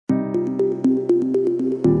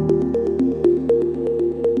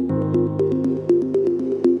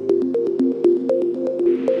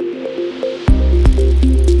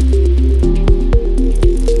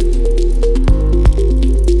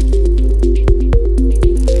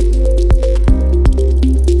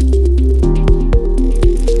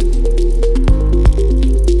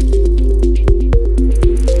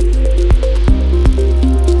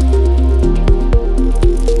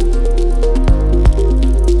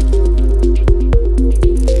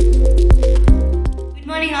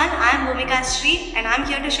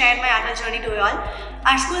journey to you all.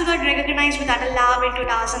 Our school got recognized with Atal Lab in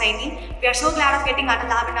 2018. We are so glad of getting Atal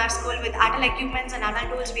Lab in our school. With Atal equipments and Atal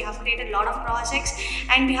tools, we have created a lot of projects,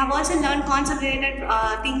 and we have also learned concept-related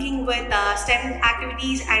thinking with STEM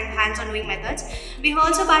activities and hands-on doing methods. We have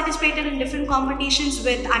also participated in different competitions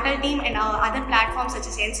with Atal team and our other platforms such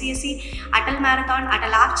as NCSC, Atal Marathon,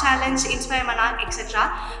 Atal App Challenge, Inspire Monarch,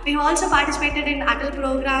 etc. We have also participated in Atal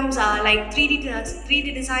programs like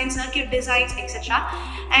 3D design, circuit designs, etc.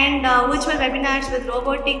 and virtual webinars with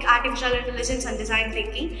robotic, artificial intelligence and design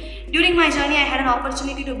thinking. During my journey, I had an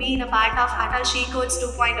opportunity to be in a part of Atal She Codes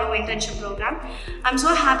 2.0 internship program. I'm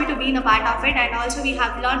so happy to be in a part of it, and also we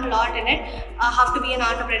have learned a lot in it, how to be an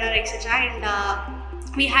entrepreneur, etc. and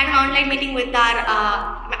we had an online meeting with our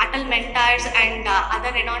Atal mentors and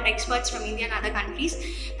other renowned experts from India and other countries.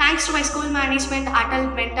 Thanks to my school management,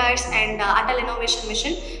 Atal mentors and Atal Innovation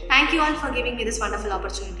Mission. Thank you all for giving me this wonderful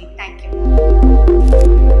opportunity. Thank you.